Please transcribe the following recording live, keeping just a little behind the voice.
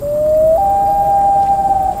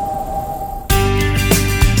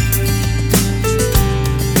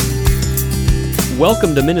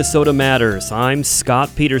Welcome to Minnesota Matters. I'm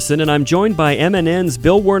Scott Peterson, and I'm joined by MNN's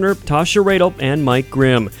Bill Werner, Tasha Radel, and Mike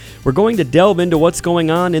Grimm. We're going to delve into what's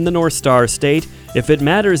going on in the North Star State. If it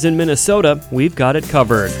matters in Minnesota, we've got it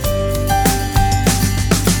covered.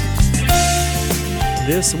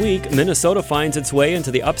 This week, Minnesota finds its way into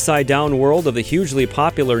the upside-down world of the hugely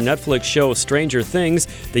popular Netflix show Stranger Things,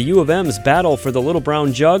 the U of M's battle for the little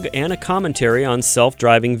brown jug, and a commentary on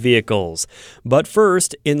self-driving vehicles. But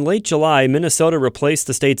first, in late July, Minnesota replaced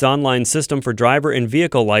the state's online system for driver and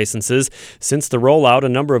vehicle licenses. Since the rollout, a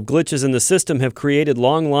number of glitches in the system have created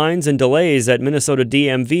long lines and delays at Minnesota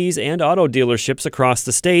DMVs and auto dealerships across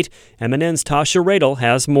the state. MNN's Tasha Radel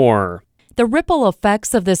has more. The ripple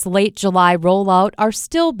effects of this late July rollout are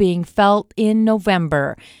still being felt in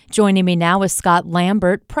November. Joining me now is Scott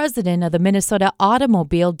Lambert, president of the Minnesota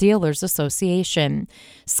Automobile Dealers Association.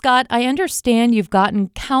 Scott, I understand you've gotten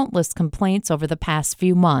countless complaints over the past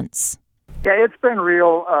few months. Yeah, it's been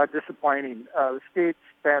real disappointing. The state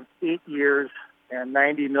spent 8 years and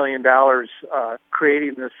 $90 million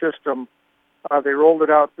creating the system. They rolled it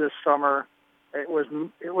out this summer. It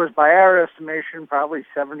was by our estimation probably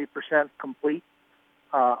 70% complete.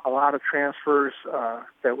 A lot of transfers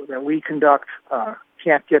that we conduct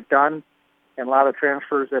can't get done, and a lot of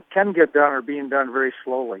transfers that can get done are being done very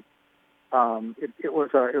slowly. It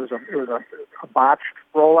was a botched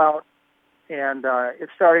rollout, and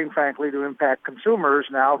it's starting, frankly, to impact consumers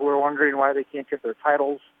now who are wondering why they can't get their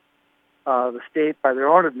titles. The state, by their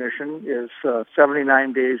own admission, is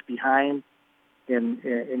 79 days behind in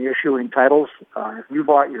issuing titles. If you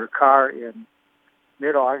bought your car in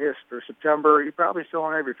mid-August or September, you probably still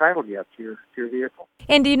don't have your title yet to your vehicle.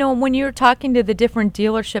 And, when you're talking to the different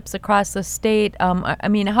dealerships across the state,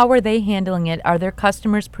 how are they handling it? Are their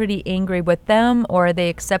customers pretty angry with them, or are they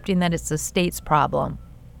accepting that it's the state's problem?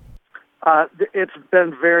 It's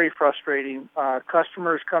been very frustrating.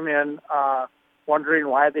 Customers come in wondering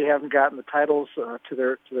why they haven't gotten the titles to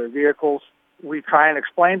their vehicles. We try and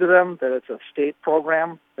explain to them that it's a state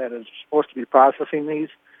program that is supposed to be processing these,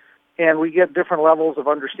 and we get different levels of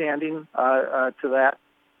understanding to that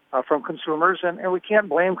from consumers, and we can't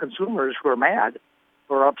blame consumers who are mad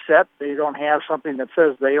or upset. They don't have something that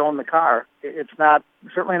says they own the car. It's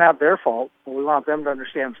certainly not their fault, but we want them to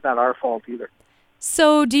understand it's not our fault either.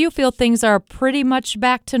 So do you feel things are pretty much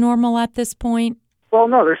back to normal at this point? Well,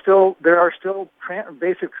 no, there are still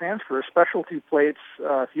basic transfers, specialty plates.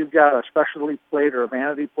 If you've got a specialty plate or a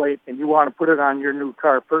vanity plate and you want to put it on your new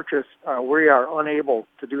car purchase, we are unable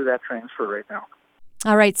to do that transfer right now.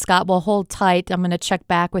 All right, Scott, well, hold tight. I'm going to check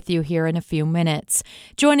back with you here in a few minutes.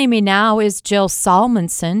 Joining me now is Jill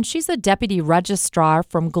Salmonson. She's a deputy registrar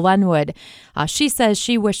from Glenwood. She says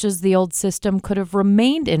she wishes the old system could have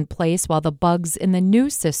remained in place while the bugs in the new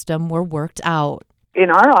system were worked out. In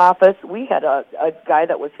our office, we had a guy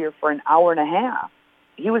that was here for an hour and a half.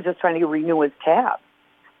 He was just trying to renew his tab,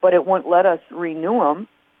 but it wouldn't let us renew them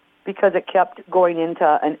because it kept going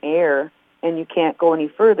into an error, and you can't go any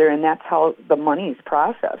further, and that's how the money's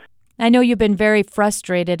processed. I know you've been very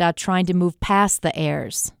frustrated trying to move past the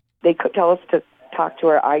errors. They could tell us to talk to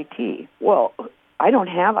our IT. Well, I don't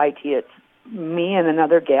have IT. It's me and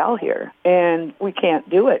another gal here, and we can't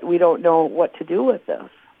do it. We don't know what to do with this.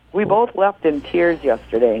 We both left in tears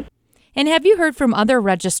yesterday. And have you heard from other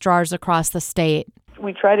registrars across the state?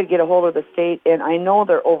 We try to get a hold of the state, and I know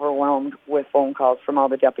they're overwhelmed with phone calls from all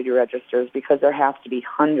the deputy registrars because there has to be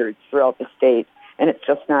hundreds throughout the state, and it's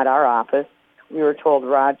just not our office. We were told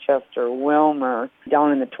Rochester, Wilmer,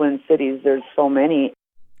 down in the Twin Cities, there's so many.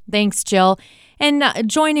 Thanks, Jill. And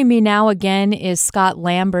joining me now again is Scott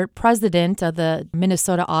Lambert, president of the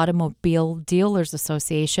Minnesota Automobile Dealers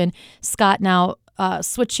Association. Scott, now,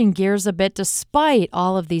 switching gears a bit, despite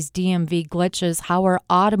all of these DMV glitches, how are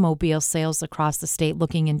automobile sales across the state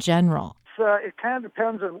looking in general? It kind of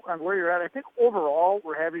depends on where you're at. I think overall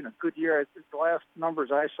we're having a good year. I think the last numbers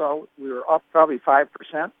I saw, we were up probably 5%.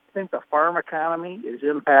 I think the farm economy is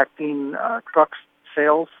impacting truck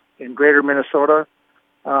sales in greater Minnesota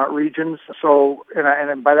regions. So,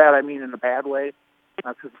 and by that I mean in a bad way,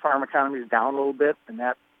 because the farm economy is down a little bit, and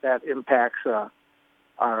that impacts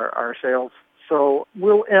our sales. So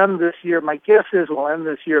we'll end this year. My guess is we'll end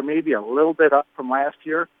this year maybe a little bit up from last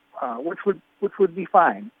year, which would be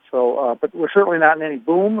fine. So, but we're certainly not in any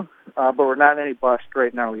boom, but we're not in any bust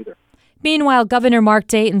right now either. Meanwhile, Governor Mark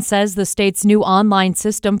Dayton says the state's new online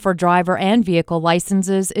system for driver and vehicle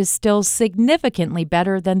licenses is still significantly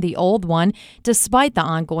better than the old one, despite the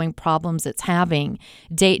ongoing problems it's having.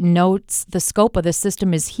 Dayton notes the scope of the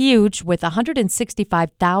system is huge, with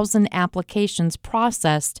 165,000 applications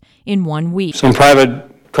processed in 1 week. Some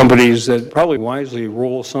private companies that probably wisely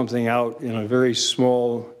roll something out in a very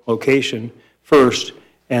small location first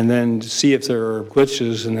and then see if there are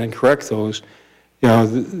glitches and then correct those.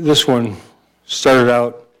 This one started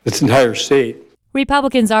out its entire state.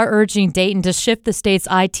 Republicans are urging Dayton to shift the state's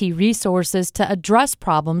IT resources to address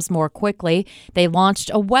problems more quickly. They launched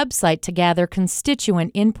a website to gather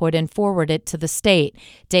constituent input and forward it to the state.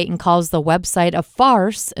 Dayton calls the website a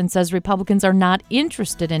farce and says Republicans are not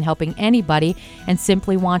interested in helping anybody and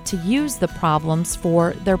simply want to use the problems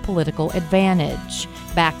for their political advantage.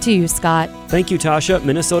 Back to you, Scott. Thank you, Tasha.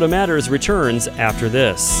 Minnesota Matters returns after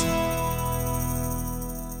this.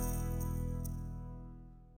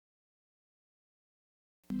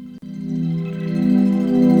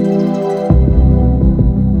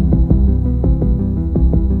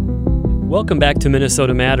 Welcome back to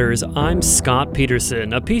Minnesota Matters. I'm Scott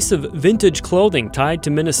Peterson. A piece of vintage clothing tied to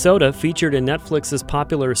Minnesota featured in Netflix's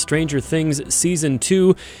popular Stranger Things Season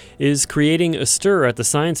 2 is creating a stir at the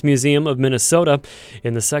Science Museum of Minnesota.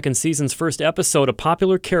 In the second season's first episode, a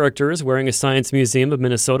popular character is wearing a Science Museum of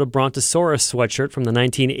Minnesota Brontosaurus sweatshirt from the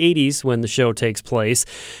 1980s when the show takes place.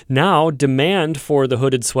 Now, demand for the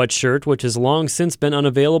hooded sweatshirt, which has long since been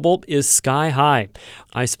unavailable, is sky high.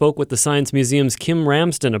 I spoke with the Science Museum's Kim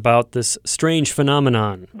Ramsden about this strange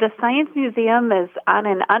phenomenon. The Science Museum is on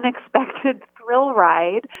an unexpected thrill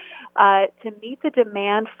ride to meet the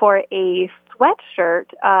demand for a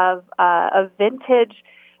sweatshirt of a vintage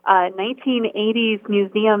 1980s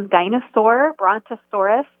museum dinosaur,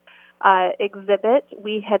 Brontosaurus, exhibit.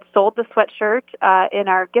 We had sold the sweatshirt in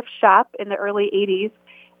our gift shop in the early 80s,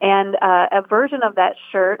 and a version of that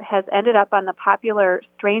shirt has ended up on the popular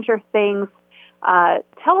Stranger Things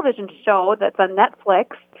television show that's on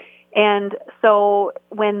Netflix. And so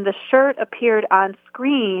when the shirt appeared on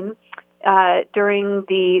screen during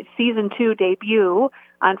the Season 2 debut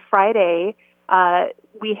on Friday,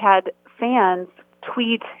 we had fans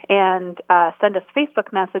tweet and send us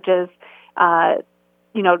Facebook messages,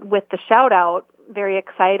 with the shout-out, very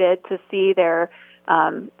excited to see their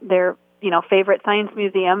favorite science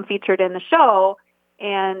museum featured in the show.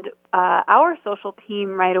 And our social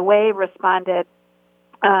team right away responded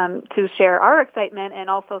to share our excitement and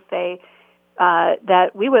also say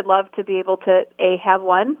that we would love to be able to have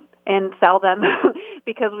one and sell them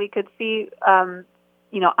because we could see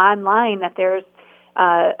online that there's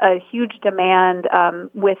a huge demand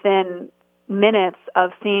within minutes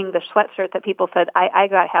of seeing the sweatshirt that people said I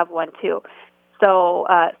got to have one too. So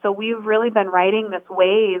we've really been riding this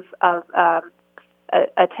wave of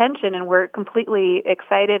attention, and we're completely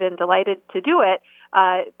excited and delighted to do it.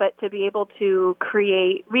 But to be able to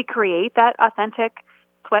recreate that authentic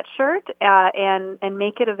sweatshirt and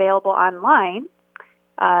make it available online.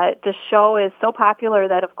 The show is so popular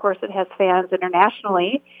that, of course, it has fans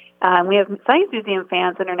internationally. We have Science Museum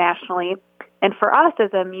fans internationally. And for us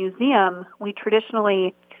as a museum, we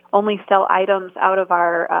traditionally only sell items out of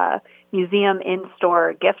our museum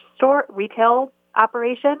in-store gift store retail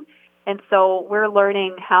operation. And so we're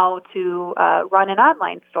learning how to run an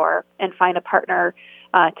online store and find a partner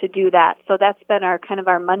to do that. So that's been our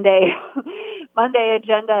Monday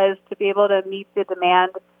agenda, is to be able to meet the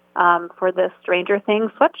demand for the Stranger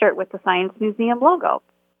Things sweatshirt with the Science Museum logo.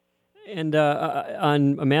 And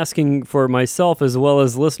I'm asking for myself as well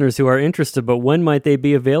as listeners who are interested, but when might they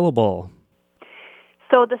be available?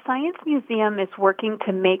 So the Science Museum is working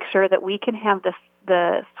to make sure that we can have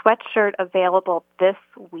the sweatshirt available this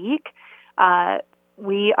week.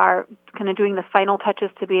 We are kind of doing the final touches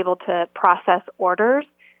to be able to process orders.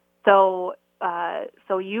 So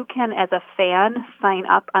you can, as a fan, sign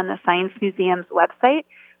up on the Science Museum's website,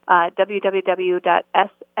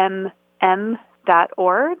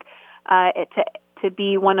 www.smm.org, to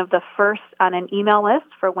be one of the first on an email list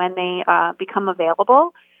for when they become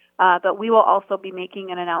available. But we will also be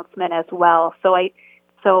making an announcement as well. So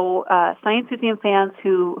Science Museum fans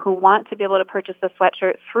who want to be able to purchase the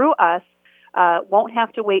sweatshirt through us won't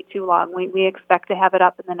have to wait too long. We expect to have it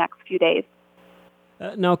up in the next few days.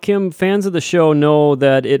 Now, Kim, fans of the show know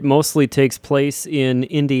that it mostly takes place in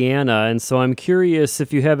Indiana, and so I'm curious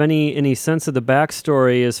if you have any sense of the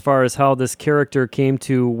backstory as far as how this character came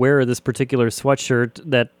to wear this particular sweatshirt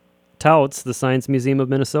that touts the Science Museum of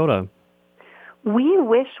Minnesota. We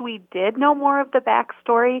wish we did know more of the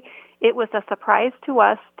backstory. It was a surprise to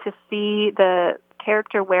us to see the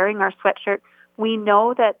character wearing our sweatshirt. We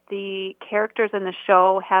know that the characters in the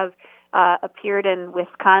show have appeared in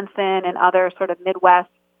Wisconsin and other sort of Midwest,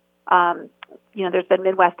 there's been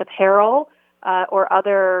Midwest apparel or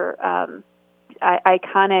other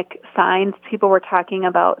iconic signs. People were talking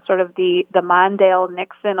about sort of the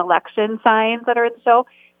Mondale-Nixon election signs that are in the show.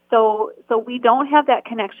 So we don't have that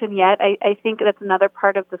connection yet. I think that's another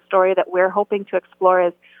part of the story that we're hoping to explore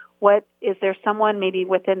is is there someone maybe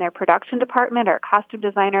within their production department or a costume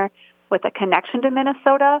designer with a connection to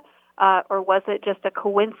Minnesota, or was it just a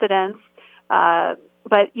coincidence?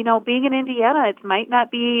 But, being in Indiana, it might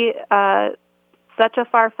not be such a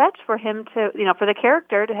far fetch for him to, for the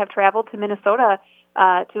character to have traveled to Minnesota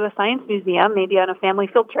to a science museum, maybe on a family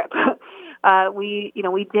field trip.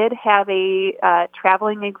 We did have a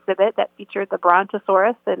traveling exhibit that featured the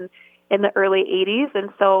Brontosaurus in the early 80s,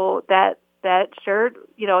 and so that sure,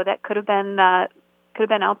 that could have been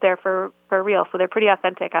out there for real. So they're pretty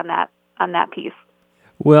authentic on that piece.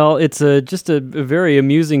 Well, it's just a very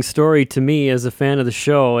amusing story to me as a fan of the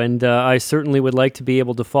show, and I certainly would like to be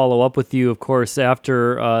able to follow up with you, of course,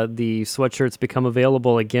 after the sweatshirts become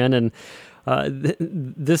available again. And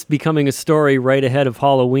this becoming a story right ahead of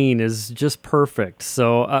Halloween is just perfect.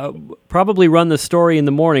 So probably run the story in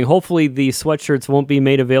the morning. Hopefully the sweatshirts won't be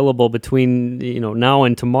made available between now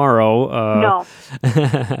and tomorrow. No.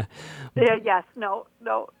 Yes. No.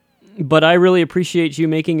 But I really appreciate you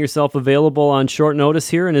making yourself available on short notice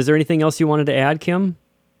here. And is there anything else you wanted to add, Kim?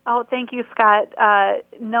 Oh, thank you, Scott.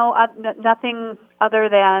 No, nothing other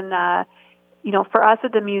than, for us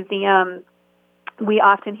at the museum, we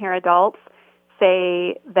often hear adults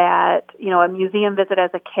say that, a museum visit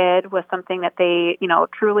as a kid was something that they,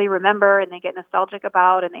 truly remember and they get nostalgic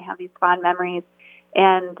about and they have these fond memories.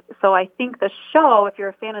 And so I think the show, if you're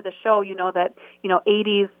a fan of the show, you know that,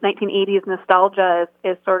 1980s nostalgia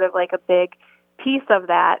is sort of like a big piece of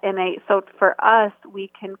that. And so for us, we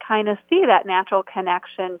can kind of see that natural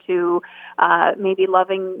connection to maybe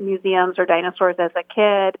loving museums or dinosaurs as a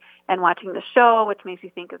kid and watching the show, which makes you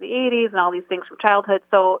think of the 80s and all these things from childhood.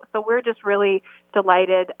 So we're just really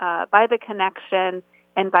delighted by the connection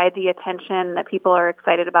and by the attention that people are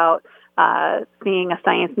excited about seeing a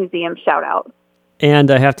science museum shout out.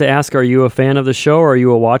 And I have to ask, are you a fan of the show or are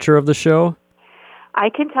you a watcher of the show?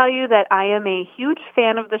 I can tell you that I am a huge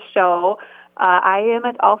fan of the show. I am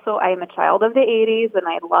a child of the 80s, and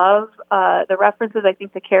I love the references. I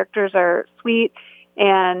think the characters are sweet, but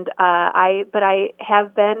I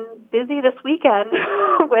have been busy this weekend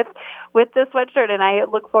with this sweatshirt, and I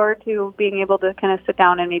look forward to being able to kind of sit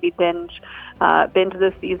down and maybe binge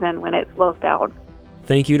this season when it slows down.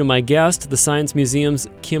 Thank you to my guest, the Science Museum's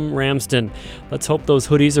Kim Ramsden. Let's hope those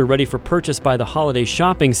hoodies are ready for purchase by the holiday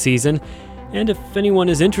shopping season. And if anyone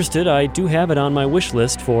is interested, I do have it on my wish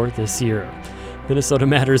list for this year. Minnesota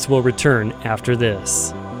Matters will return after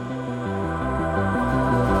this.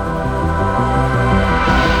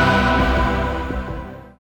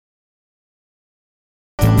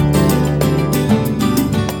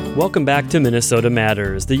 Welcome back to Minnesota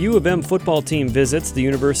Matters. The U of M football team visits the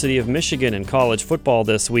University of Michigan in college football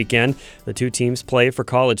this weekend. The two teams play for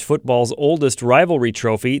college football's oldest rivalry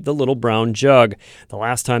trophy, the Little Brown Jug. The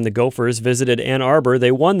last time the Gophers visited Ann Arbor,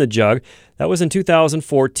 they won the Jug. That was in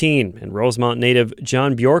 2014, and Rosemount native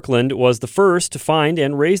John Bjorklund was the first to find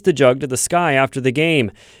and raise the jug to the sky after the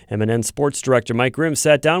game. MNN Sports Director Mike Grimm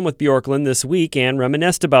sat down with Bjorklund this week and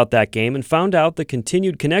reminisced about that game and found out the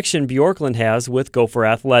continued connection Bjorklund has with Gopher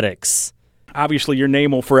athletics. Obviously, your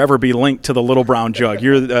name will forever be linked to the Little Brown Jug.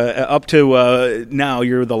 You're up to now,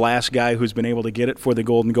 you're the last guy who's been able to get it for the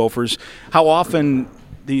Golden Gophers. How often,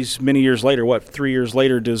 these many years later, 3 years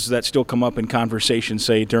later, does that still come up in conversation,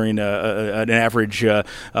 say, during an average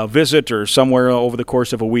visit or somewhere over the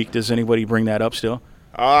course of a week? Does anybody bring that up still?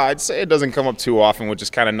 I'd say it doesn't come up too often, which is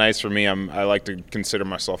kind of nice for me. I like to consider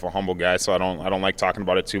myself a humble guy, so I don't like talking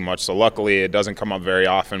about it too much. So luckily, it doesn't come up very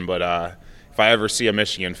often, but if I ever see a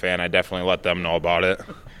Michigan fan, I definitely let them know about it.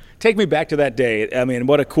 Take me back to that day. I mean,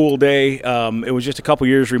 what a cool day. It was just a couple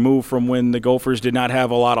years removed from when the Gophers did not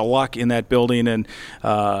have a lot of luck in that building, and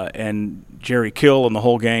Jerry Kill and the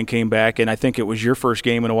whole gang came back, and I think it was your first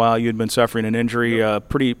game in a while. You'd been suffering an injury.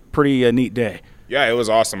 Pretty neat day. Yeah, it was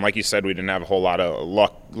awesome. Like you said, we didn't have a whole lot of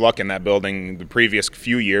luck in that building. The previous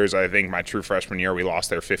few years, I think my true freshman year, we lost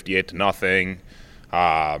there 58-0.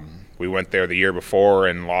 We went there the year before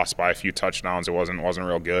and lost by a few touchdowns. It wasn't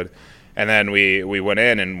real good. And then we went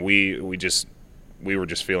in and we were just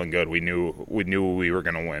feeling good. We knew we were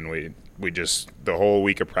going to win. We just the whole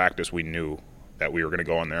week of practice we knew that we were going to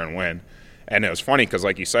go in there and win. And it was funny because,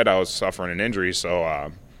 like you said, I was suffering an injury, so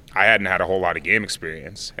I hadn't had a whole lot of game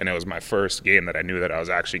experience, and it was my first game that I knew that I was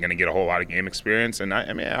actually going to get a whole lot of game experience. And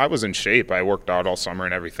I was in shape. I worked out all summer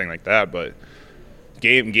and everything like that, but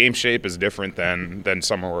game shape is different than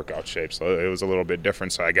summer workout shape. So it was a little bit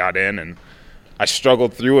different. So I got in and I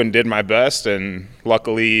struggled through and did my best, and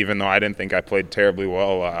luckily, even though I didn't think I played terribly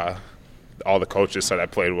well, all the coaches said I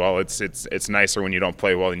played well. It's nicer when you don't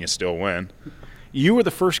play well and you still win. You were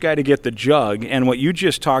the first guy to get the jug, and what you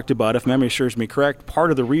just talked about, if memory serves me correct,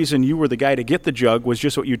 part of the reason you were the guy to get the jug was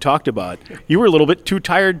just what you talked about. You were a little bit too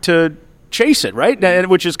tired to chase it, right?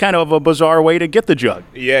 Which is kind of a bizarre way to get the jug.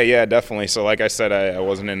 Yeah, definitely. So like I said, I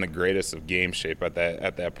wasn't in the greatest of game shape at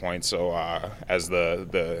that point. So as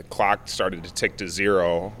the clock started to tick to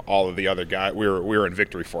 0, all of the other guys, we were in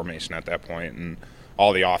victory formation at that point, and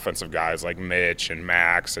all the offensive guys like Mitch and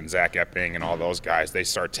Max and Zach Epping and all those guys, they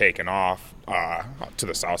start taking off to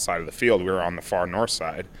the south side of the field. We were on the far north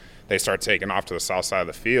side. They start taking off to the south side of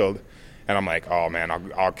the field, and I'm like, oh man,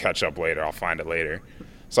 I'll catch up later. I'll find it later.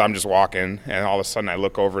 So I'm just walking, and all of a sudden I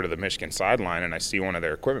look over to the Michigan sideline, and I see one of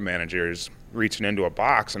their equipment managers reaching into a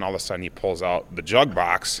box, and all of a sudden he pulls out the jug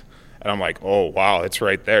box, and I'm like, oh, wow, it's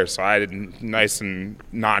right there. So I did nice and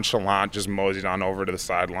nonchalant, just moseyed on over to the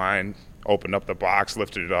sideline, opened up the box,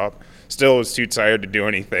 lifted it up. Still was too tired to do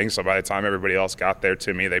anything, so by the time everybody else got there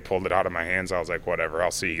to me, they pulled it out of my hands. I was like, whatever,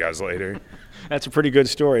 I'll see you guys later. That's a pretty good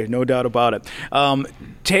story, no doubt about it.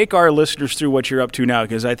 Take our listeners through what you're up to now,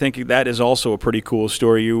 because I think that is also a pretty cool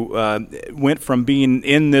story. You went from being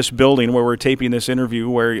in this building where we're taping this interview,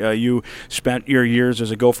 where you spent your years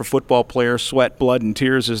as a Gopher football player, sweat, blood, and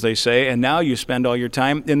tears, as they say, and now you spend all your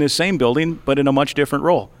time in this same building, but in a much different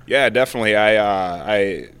role. Yeah, definitely.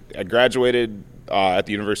 I graduated at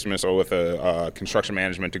the University of Minnesota with a construction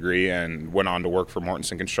management degree and went on to work for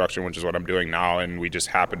Mortensen Construction, which is what I'm doing now, and we just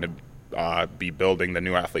happened to be building the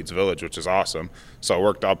new Athletes Village, which is awesome. So it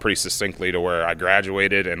worked out pretty succinctly to where I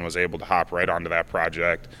graduated and was able to hop right onto that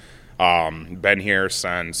project. Been here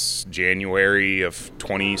since January of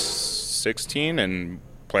 2016 and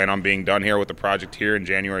plan on being done here with the project here in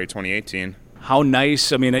January 2018. How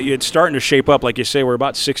nice, I mean, it's starting to shape up. Like you say, we're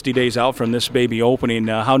about 60 days out from this baby opening.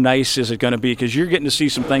 How nice is it going to be? Because you're getting to see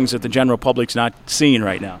some things that the general public's not seeing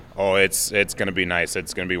right now. Oh, it's going to be nice.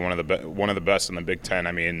 It's going to be one of the best in the Big Ten.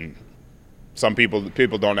 I mean, some people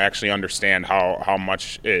don't actually understand how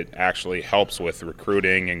much it actually helps with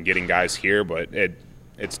recruiting and getting guys here, but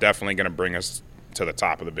it's definitely going to bring us to the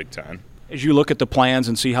top of the Big Ten. As you look at the plans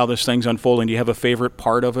and see how this thing's unfolding, do you have a favorite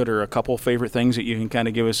part of it or a couple favorite things that you can kind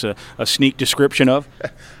of give us a sneak description of?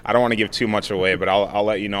 I don't want to give too much away, but I'll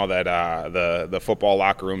let you know that the football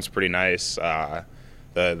locker room's pretty nice.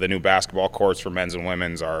 The new basketball courts for men's and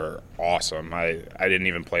women's are awesome. I didn't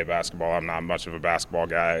even play basketball. I'm not much of a basketball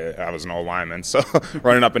guy. I was an old lineman, so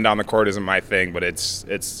running up and down the court isn't my thing, but it's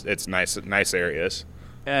nice areas.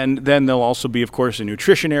 And then there'll also be, of course, a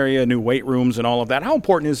nutrition area, new weight rooms, and all of that. How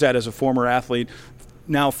important is that as a former athlete,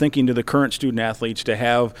 now thinking to the current student athletes to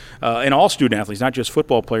have, and all student athletes, not just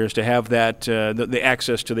football players, to have that the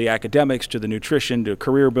access to the academics, to the nutrition, to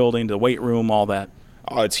career building, to the weight room, all that?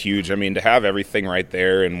 Oh, it's huge. I mean, to have everything right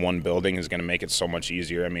there in one building is going to make it so much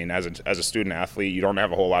easier. I mean, as a student athlete, you don't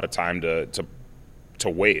have a whole lot of time to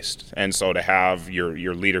waste, and so to have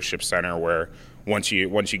your leadership center where once you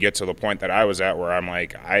get to the point that I was at, where I'm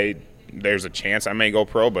like, there's a chance I may go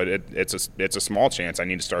pro, but it's a small chance. I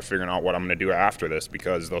need to start figuring out what I'm going to do after this,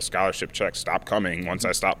 because those scholarship checks stop coming once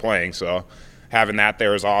I stop playing. So having that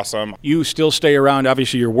there is awesome. You still stay around.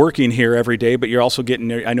 Obviously, you're working here every day, but you're also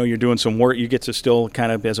getting, I know you're doing some work. You get to still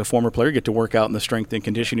kind of, as a former player, get to work out in the strength and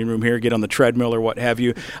conditioning room here, get on the treadmill or what have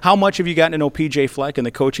you. How much have you gotten to know PJ Fleck and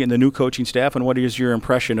the coaching and the new coaching staff, and what is your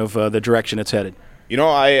impression of the direction it's headed? You know,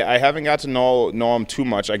 I haven't got to know him too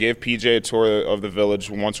much. I gave PJ a tour of the village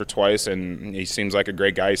once or twice, and he seems like a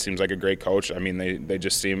great guy. He seems like a great coach. I mean, they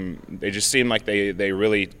just seem like they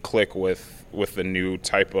really click with the new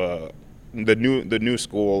type of the new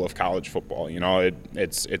school of college football. You know,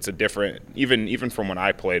 it's a different, even from when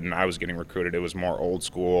I played and I was getting recruited, it was more old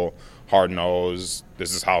school, hard nosed.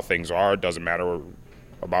 This is how things are. It doesn't matter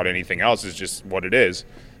about anything else. It's just what it is.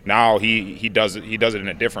 Now he does it in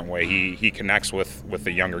a different way. He connects with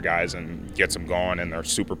the younger guys and gets them going, and they're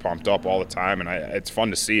super pumped up all the time, and it's fun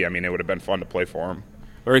to see. I mean, it would have been fun to play for them.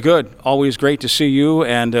 Very good. Always great to see you,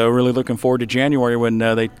 and really looking forward to January when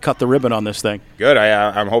they cut the ribbon on this thing. Good.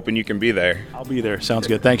 I'm hoping you can be there. I'll be there. Sounds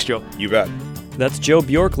good. Thanks, Joe. You bet. That's Joe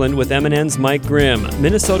Bjorklund with MNN's Mike Grimm.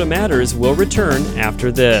 Minnesota Matters will return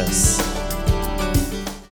after this.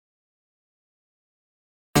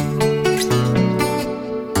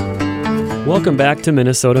 Welcome back to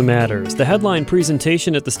Minnesota Matters. The headline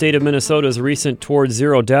presentation at the state of Minnesota's recent Towards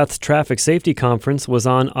Zero Death Traffic Safety Conference was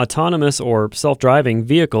on autonomous or self-driving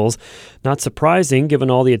vehicles. Not surprising,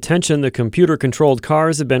 given all the attention the computer-controlled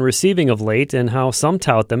cars have been receiving of late and how some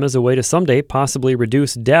tout them as a way to someday possibly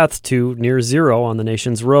reduce death to near zero on the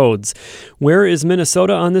nation's roads. Where is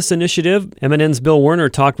Minnesota on this initiative? MNN's Bill Werner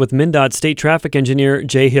talked with MnDOT State Traffic Engineer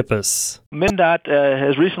Jay Hippus. MnDOT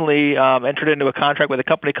has recently entered into a contract with a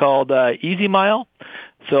company called Easy Mile.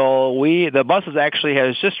 So the buses actually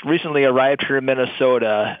has just recently arrived here in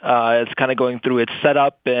Minnesota. It's kind of going through its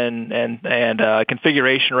setup and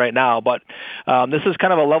configuration right now. But this is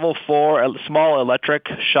kind of a level 4 small electric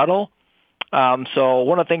shuttle. So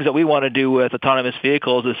one of the things that we want to do with autonomous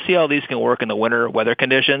vehicles is see how these can work in the winter weather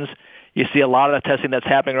conditions. You see a lot of the testing that's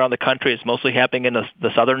happening around the country. It's mostly happening in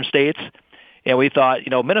the southern states. And we thought,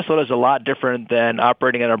 Minnesota is a lot different than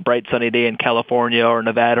operating on a bright sunny day in California or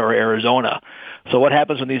Nevada or Arizona. So what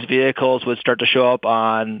happens when these vehicles would start to show up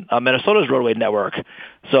on Minnesota's roadway network?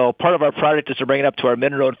 So part of our project is to bring it up to our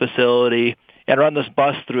Minroad facility and run this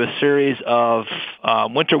bus through a series of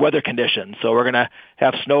winter weather conditions. So we're going to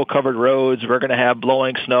have snow-covered roads. We're going to have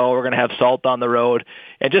blowing snow. We're going to have salt on the road,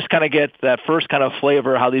 and just kind of get that first kind of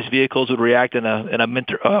flavor of how these vehicles would react in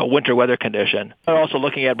a winter weather condition. We're also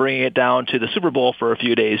looking at bringing it down to the Super Bowl for a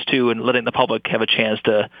few days, too, and letting the public have a chance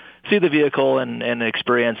to see the vehicle and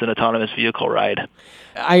experience an autonomous vehicle ride.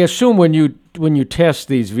 I assume when you test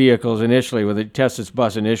these vehicles initially, when you test this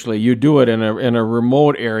bus initially, you do it in a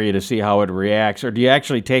remote area to see how it reacts, or do you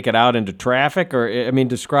actually take it out into traffic? Or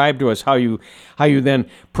describe to us how you then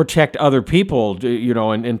protect other people,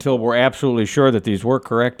 until we're absolutely sure that these work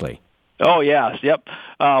correctly. Oh yes, yep.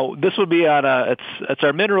 This would be on it's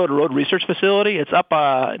our Minroad Road Research Facility. It's up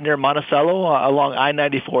near Monticello along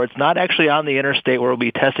I-94. It's not actually on the interstate where we'll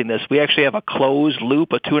be testing this. We actually have a closed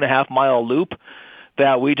loop, a 2.5 mile loop,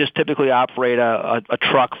 that we just typically operate a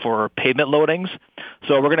truck for pavement loadings.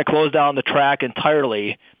 So we're going to close down the track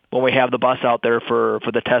entirely when we have the bus out there for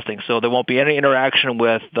the testing. So there won't be any interaction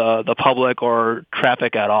with the public or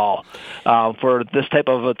traffic at all. For this type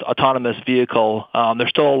of autonomous vehicle, there's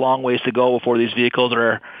still a long ways to go before these vehicles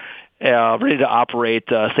are ready to operate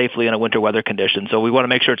safely in a winter weather condition. So we want to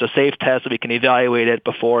make sure it's a safe test so we can evaluate it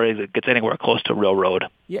before it gets anywhere close to real road.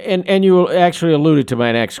 Yeah, and you actually alluded to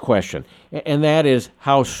my next question, and that is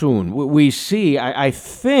how soon. We see, I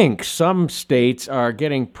think some states are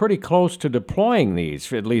getting pretty close to deploying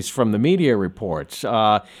these, at least from the media reports.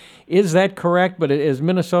 Is that correct? But is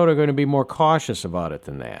Minnesota going to be more cautious about it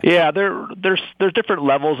than that? Yeah, there's different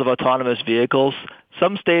levels of autonomous vehicles.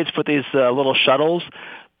 Some states put these little shuttles.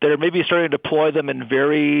 They're maybe starting to deploy them in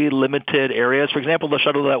very limited areas. For example, the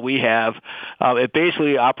shuttle that we have, it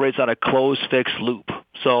basically operates on a closed fixed loop.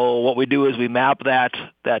 So what we do is we map that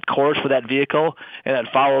course for that vehicle, and it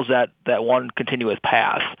follows that one continuous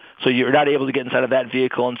path. So you're not able to get inside of that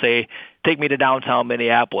vehicle and say, take me to downtown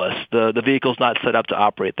Minneapolis. The vehicle's not set up to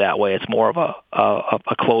operate that way. It's more of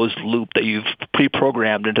a closed loop that you've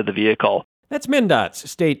pre-programmed into the vehicle. That's MnDOT's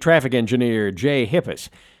State Traffic Engineer Jay Hippus.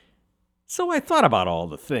 So I thought about all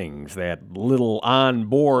the things that little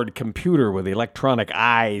onboard computer with electronic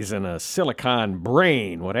eyes and a silicon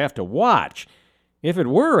brain would have to watch if it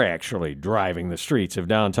were actually driving the streets of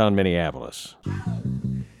downtown Minneapolis.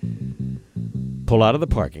 Pull out of the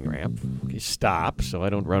parking ramp. Stop so I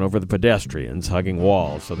don't run over the pedestrians hugging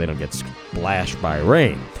walls so they don't get splashed by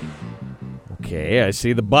rain. Okay, I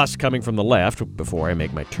see the bus coming from the left before I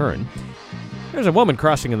make my turn. There's a woman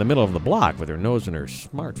crossing in the middle of the block with her nose in her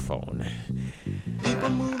smartphone.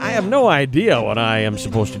 I have no idea what I am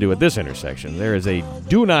supposed to do at this intersection. There is a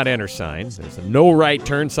do not enter sign, there's a no right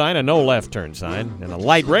turn sign, a no left turn sign, and a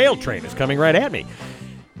light rail train is coming right at me.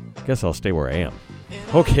 Guess I'll stay where I am.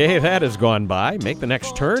 Okay, that has gone by. Make the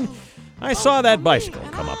next turn. I saw that bicycle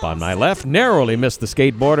come up on my left, narrowly miss the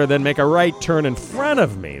skateboarder, then make a right turn in front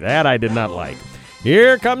of me. That I did not like.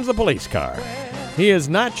 Here comes the police car. He is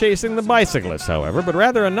not chasing the bicyclist, however, but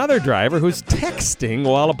rather another driver who's texting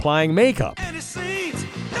while applying makeup. And it seems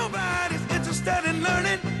nobody's interested in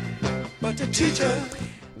learning but the teacher.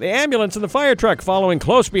 The ambulance and the fire truck following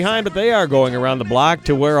close behind, but they are going around the block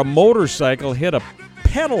to where a motorcycle hit a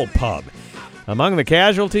pedal pub. Among the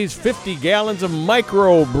casualties, 50 gallons of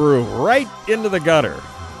microbrew right into the gutter.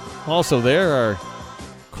 Also there are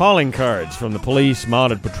calling cards from the police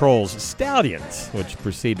mounted patrol's stallions, which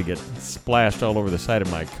proceed to get splashed all over the side of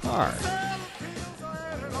my car.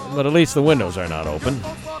 But at least the windows are not open.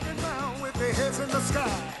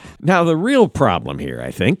 Now, the real problem here, I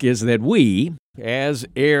think, is that we, as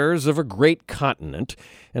heirs of a great continent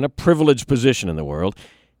and a privileged position in the world,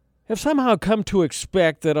 have somehow come to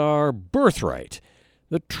expect that our birthright,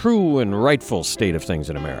 the true and rightful state of things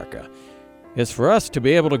in America, is for us to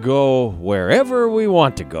be able to go wherever we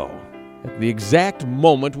want to go, at the exact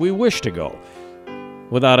moment we wish to go,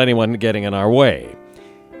 without anyone getting in our way.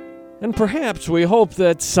 And perhaps we hope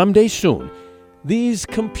that someday soon, these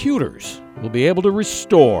computers will be able to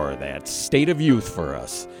restore that state of youth for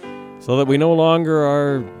us, so that we no longer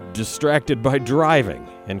are distracted by driving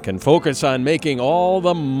and can focus on making all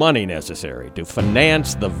the money necessary to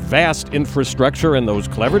finance the vast infrastructure and those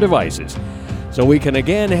clever devices, so we can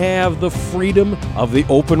again have the freedom of the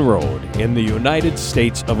open road in the United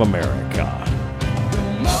States of America.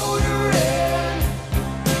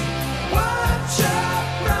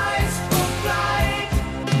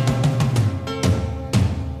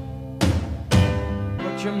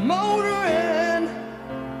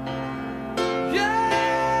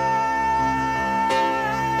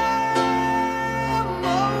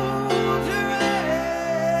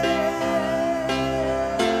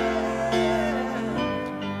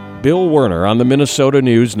 Bill Werner on the Minnesota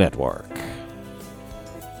News Network.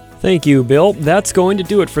 Thank you, Bill. That's going to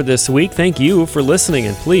do it for this week. Thank you for listening,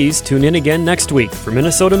 and please tune in again next week for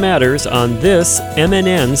Minnesota Matters on this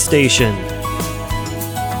MNN station.